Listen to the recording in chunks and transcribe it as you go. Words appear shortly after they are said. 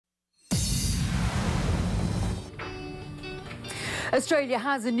Australia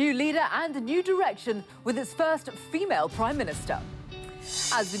has a new leader and a new direction with its first female Prime Minister.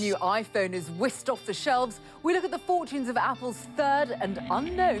 As the new iPhone is whisked off the shelves, we look at the fortunes of Apple's third and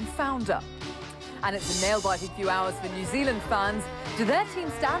unknown founder. And it's a nail-biting few hours for New Zealand fans. Do their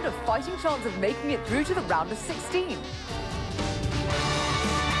team stand a fighting chance of making it through to the round of 16?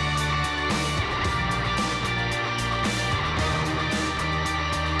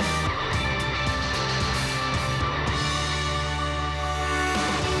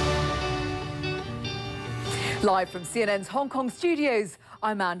 Live from CNN's Hong Kong studios,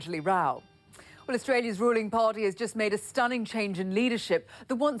 I'm Anjali Rao. Well, Australia's ruling party has just made a stunning change in leadership.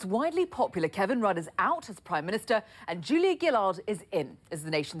 The once widely popular Kevin Rudd is out as Prime Minister and Julia Gillard is in as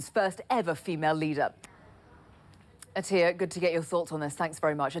the nation's first ever female leader. Atia, good to get your thoughts on this. Thanks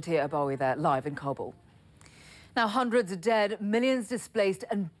very much. Atia Abawi there, live in Kabul. Now, hundreds are dead, millions displaced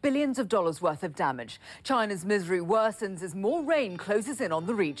and billions of dollars worth of damage. China's misery worsens as more rain closes in on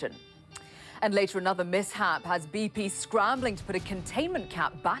the region. And later, another mishap has BP scrambling to put a containment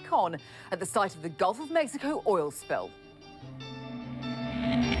cap back on at the site of the Gulf of Mexico oil spill.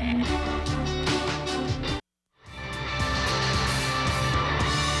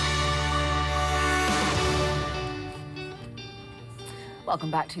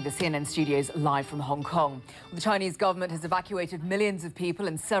 Welcome back to the CNN studios live from Hong Kong. The Chinese government has evacuated millions of people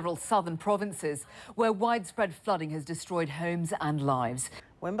in several southern provinces where widespread flooding has destroyed homes and lives.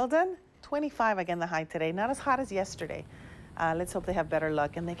 Wimbledon? 25 again, the high today. Not as hot as yesterday. Let's hope they have better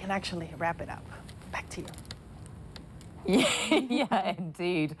luck and they can actually wrap it up. Back to you. Yeah,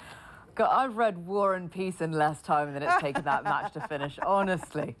 indeed. God, I've read War and Peace in less time than it's taken that match to finish,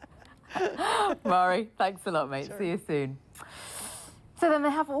 honestly. Murray, thanks a lot, mate. Sure. See you soon. So then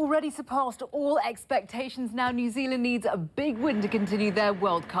they have already surpassed all expectations. Now New Zealand needs a big win to continue their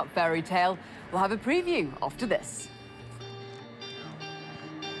World Cup fairy tale. We'll have a preview after this.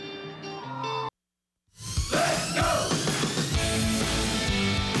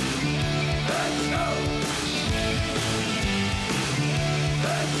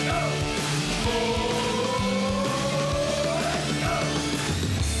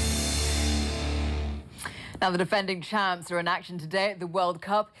 Now, the defending champs are in action today at the World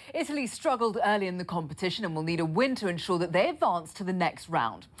Cup. Italy struggled early in the competition and will need a win to ensure that they advance to the next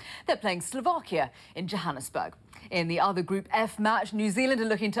round. They're playing Slovakia in Johannesburg. In the other Group F match, New Zealand are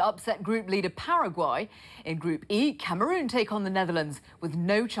looking to upset group leader Paraguay. In Group E, Cameroon take on the Netherlands with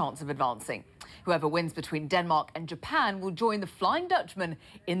no chance of advancing. Whoever wins between Denmark and Japan will join the Flying Dutchman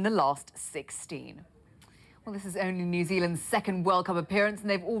in the last 16. Well, this is only New Zealand's second World Cup appearance and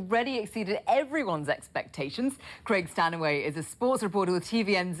they've already exceeded everyone's expectations. Craig Stanaway is a sports reporter with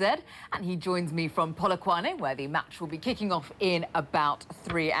TVNZ and he joins me from Polokwane, where the match will be kicking off in about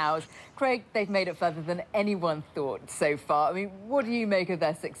 3 hours. Craig, they've made it further than anyone thought so far. I mean, what do you make of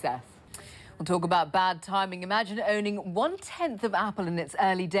their success? We'll talk about bad timing. Imagine owning 1/10 of Apple in its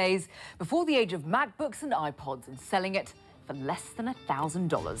early days, before the age of MacBooks and iPods, and selling it for less than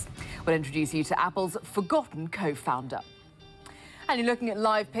 $1,000. We'll introduce you to Apple's forgotten co-founder. And you're looking at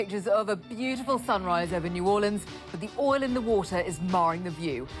live pictures of a beautiful sunrise over New Orleans, but the oil in the water is marring the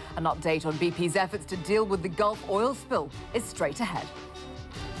view. An update on BP's efforts to deal with the Gulf oil spill is straight ahead.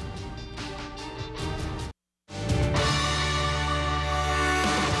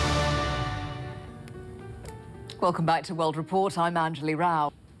 Welcome back to World Report. I'm Anjali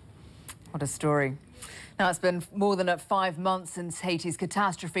Rao. What a story. Now, it's been more than 5 months since Haiti's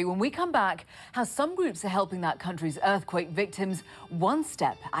catastrophe. When we come back, how some groups are helping that country's earthquake victims one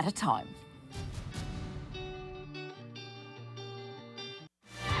step at a time.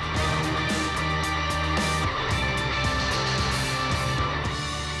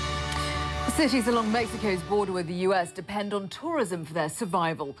 Cities along Mexico's border with the US depend on tourism for their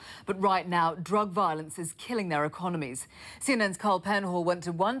survival. But right now, drug violence is killing their economies. CNN's Carl Penhall went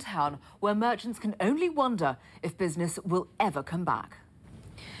to one town where merchants can only wonder if business will ever come back.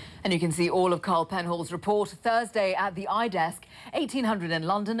 And you can see all of Carl Penhall's report Thursday at the iDesk, 1800 in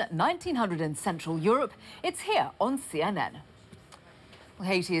London, 1900 in Central Europe. It's here on CNN.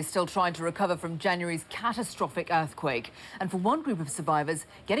 Haiti is still trying to recover from January's catastrophic earthquake. And for one group of survivors,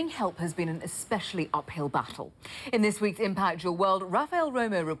 getting help has been an especially uphill battle. In this week's Impact Your World, Rafael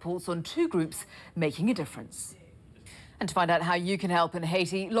Romo reports on 2 groups making a difference. And to find out how you can help in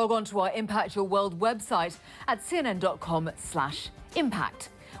Haiti, log on to our Impact Your World website at cnn.com/impact.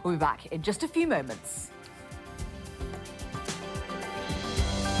 We'll be back in just a few moments.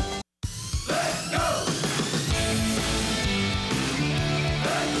 Let's go!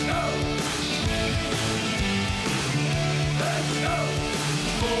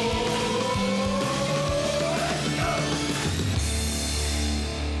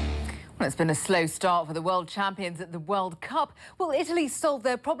 Well, it's been a slow start for the world champions at the World Cup. Will Italy solve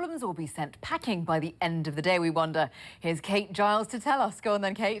their problems or be sent packing by the end of the day, we wonder? Here's Kate Giles to tell us. Go on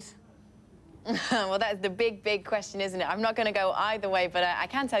then, Kate. Well, that's the big question, isn't it? I'm not going to go either way, but I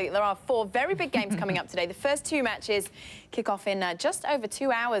can tell you there are 4 very big games coming up today. The first 2 matches kick off in just over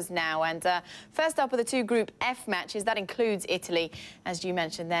 2 hours now. And first up are the 2 Group F matches. That includes Italy, as you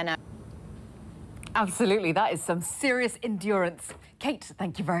mentioned then. Absolutely, that is some serious endurance. Kate,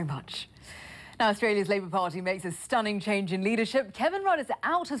 thank you very much. Now, Australia's Labour Party makes a stunning change in leadership. Kevin Rudd is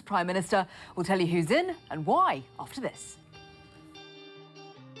out as Prime Minister. We'll tell you who's in and why after this.